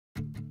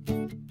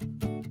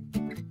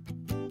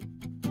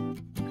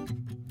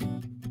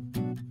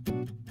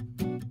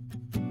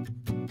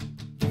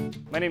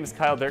My name is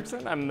Kyle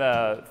Dirksen. I'm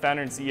the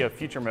founder and CEO of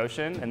Future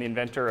Motion and the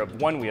inventor of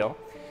Onewheel.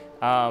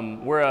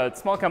 We're a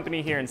small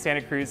company here in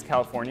Santa Cruz,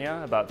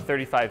 California, about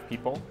 35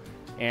 people.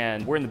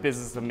 And we're in the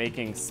business of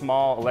making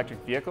small electric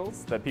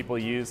vehicles that people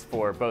use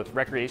for both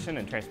recreation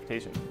and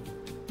transportation.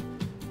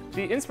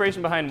 The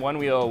inspiration behind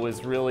Onewheel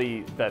was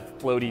really that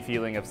floaty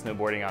feeling of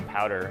snowboarding on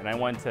powder, and I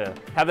wanted to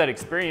have that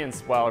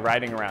experience while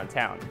riding around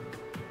town.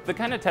 The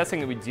kind of testing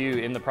that we do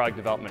in the product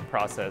development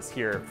process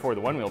here for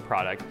the Onewheel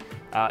product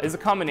is a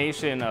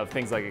combination of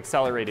things like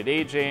accelerated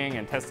aging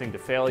and testing to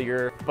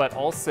failure, but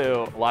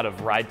also a lot of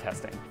ride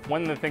testing.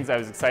 One of the things I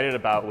was excited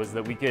about was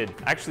that we could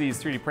actually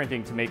use 3D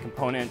printing to make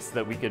components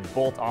that we could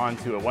bolt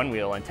onto a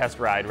Onewheel and test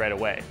ride right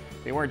away.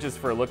 They weren't just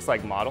for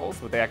looks-like models,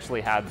 but they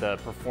actually had the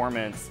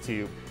performance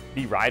to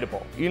be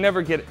rideable. You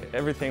never get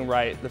everything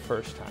right the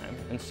first time,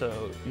 and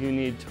so you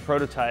need to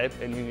prototype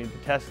and you need to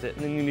test it,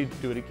 and then you need to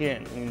do it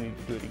again, and you need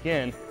to do it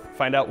again,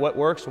 find out what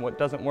works and what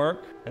doesn't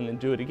work, and then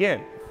do it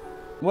again.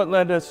 What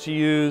led us to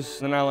use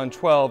the nylon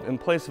 12 in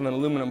place of an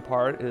aluminum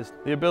part is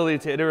the ability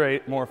to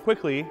iterate more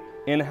quickly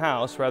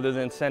in-house rather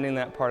than sending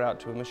that part out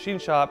to a machine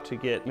shop to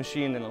get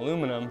machined in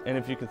aluminum. And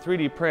if you could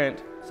 3D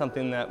print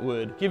something that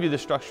would give you the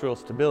structural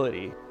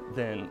stability,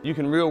 then you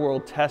can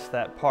real-world test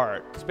that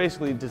part. It's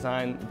basically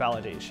design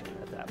validation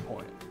at that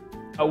point.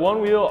 At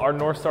Onewheel, our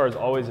North Star is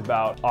always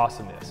about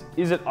awesomeness.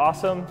 Is it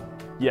awesome?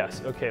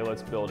 Yes, okay,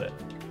 let's build it.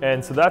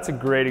 And so that's a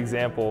great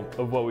example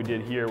of what we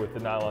did here with the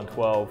nylon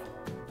 12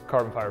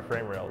 carbon fiber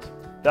frame rails.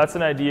 That's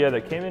an idea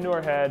that came into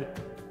our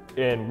head,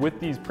 and with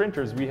these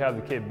printers, we have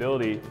the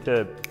capability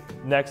to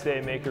next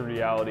day make a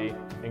reality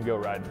and go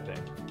ride the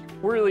thing.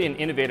 We're really an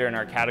innovator in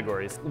our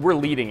categories. We're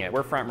leading it,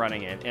 we're front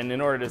running it, and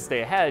in order to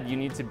stay ahead, you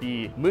need to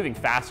be moving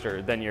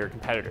faster than your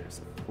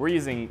competitors. We're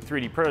using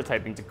 3D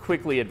prototyping to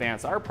quickly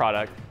advance our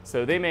product,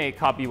 so they may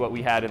copy what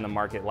we had in the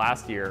market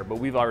last year, but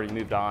we've already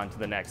moved on to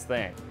the next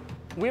thing.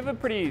 We have a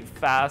pretty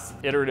fast,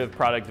 iterative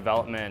product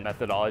development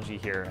methodology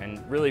here, and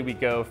really we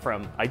go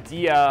from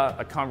idea,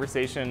 a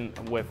conversation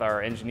with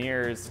our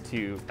engineers,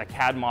 to a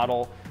CAD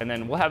model, and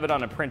then we'll have it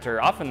on a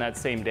printer, often that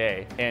same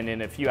day, and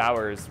in a few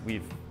hours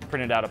we've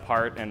printed out a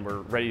part and we're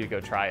ready to go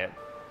try it.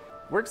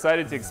 We're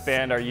excited to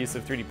expand our use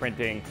of 3D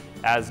printing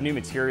as new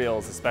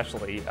materials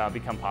especially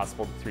become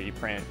possible to 3D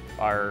print.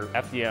 Our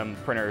FDM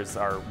printers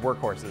are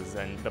workhorses,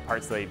 and the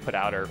parts they put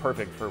out are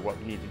perfect for what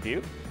we need to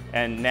do.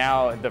 And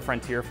now the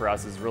frontier for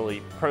us is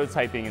really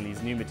prototyping in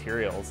these new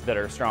materials that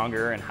are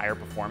stronger and higher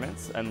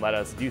performance and let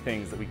us do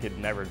things that we could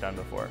never have done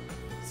before.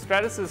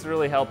 Stratasys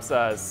really helps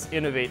us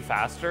innovate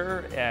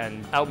faster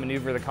and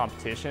outmaneuver the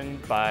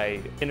competition by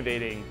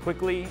innovating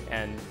quickly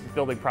and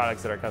building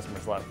products that our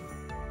customers love.